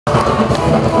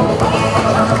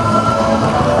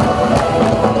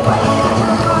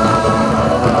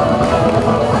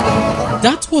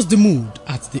That was the mood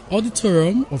at the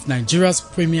auditorium of Nigeria's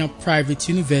premier private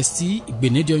university,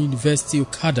 Igbinedion University,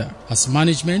 Okada, as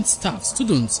management, staff,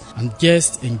 students and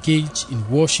guests engaged in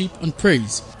worship and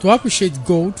praise to appreciate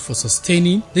God for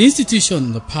sustaining the institution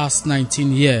in the past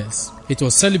 19 years. It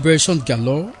was celebration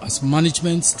galore as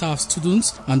management, staff,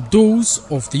 students and those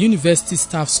of the university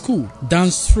staff school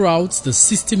danced throughout the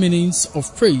 60 minutes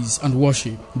of praise and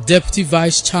worship. Deputy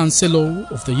Vice Chancellor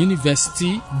of the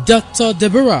university, Dr.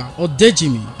 Deborah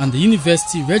Odejimi, and the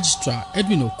university registrar,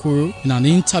 Edwin Okoro, in an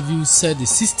interview said the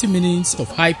 60 minutes of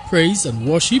high praise and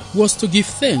worship was to give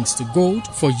thanks to God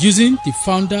for using the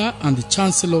founder and the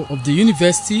chancellor of the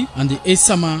university and the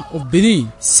Esama of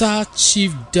Benin, Sir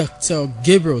Chief Dr.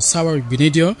 Gabriel Sawari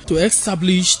Igbinedion, to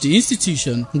establish the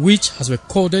institution, which has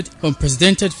recorded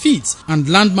unprecedented feats and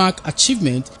landmark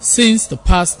achievement since the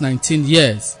past 19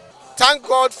 years. Thank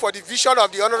God for the vision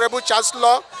of the Honorable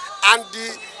Chancellor and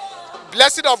the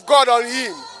blessing of God on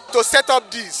him to set up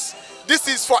this. This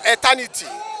is for eternity.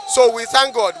 So we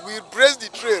thank God. We praise the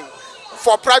trail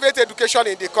for private education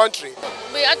in the country.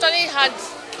 We actually had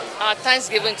our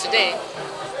Thanksgiving today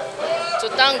to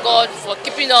thank God for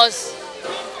keeping us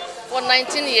for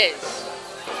 19 years,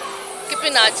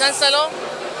 keeping our chancellor,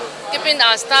 keeping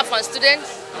our staff and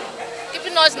students,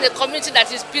 keeping us in a community that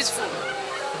is peaceful.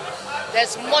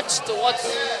 There's much to what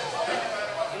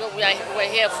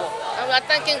we're here for, and we are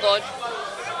thanking God.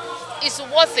 It's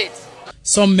worth it.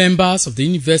 Some members of the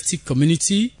university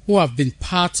community who have been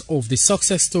part of the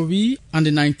success story and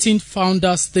the 19th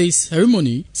Founders Day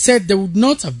ceremony said there would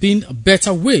not have been a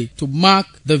better way to mark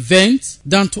the event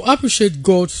than to appreciate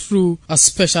God through a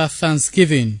special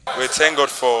Thanksgiving. We thank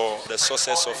God for the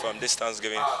success of this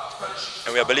Thanksgiving,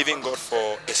 and we are believing God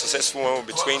for a successful one will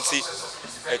be 20,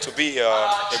 to be a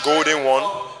golden one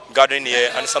gathering here,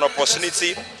 and it's an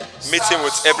opportunity meeting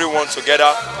with everyone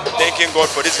together, thanking God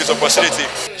for this great opportunity.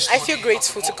 I feel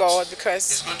grateful to God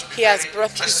because He has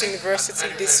brought this university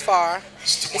this far.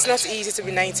 It's not easy to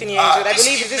be 19 years old. I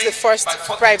believe this is the first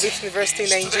private university in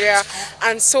Nigeria,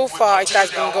 and so far it has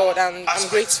been God, and I'm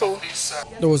grateful.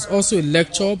 There was also a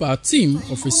lecture by a team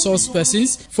of resource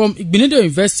persons from Igbinedion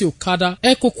University Okada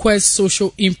EcoQuest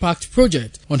Social Impact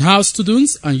Project on how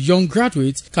students and young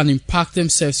graduates can impact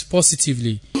themselves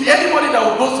positively. Anybody that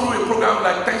will go through a program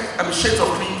like Shades of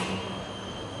Green,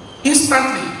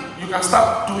 instantly you can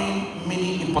start doing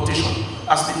mini importation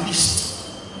as the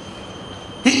least.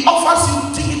 He offers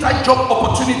you digital job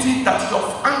opportunity that your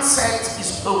handset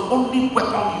is the only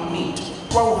weapon you need.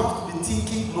 Well, we have to be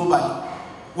thinking globally.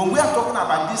 When we are talking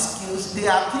about these skills, there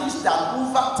are things that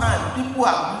over time people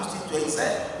have used it to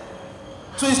excel.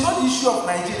 So it's not the issue of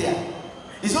Nigeria.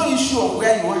 It's not the issue of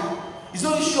where you are. It's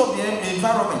not the issue of the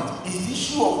environment. It's the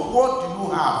issue of what do you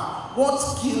have. What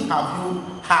skill have you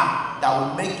had that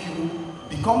will make you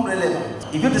become relevant?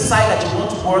 If you decide that you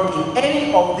want to work in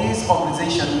any of these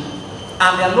organizations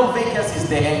and there are no vacancies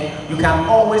there, you can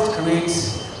always create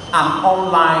an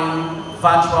online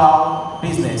virtual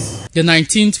business. The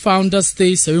 19th Founders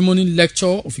Day ceremony lecture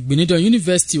of Igbinedion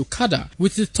University Okada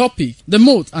with the topic The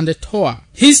Moat and the Tower,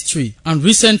 History and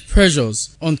Recent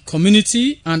Pressures on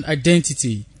Community and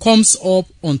Identity comes up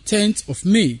on 10th of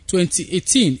May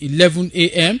 2018, 11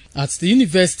 a.m. at the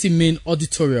University Main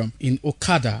Auditorium in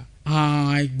Okada.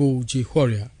 Aigboje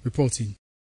Ikhuoria reporting.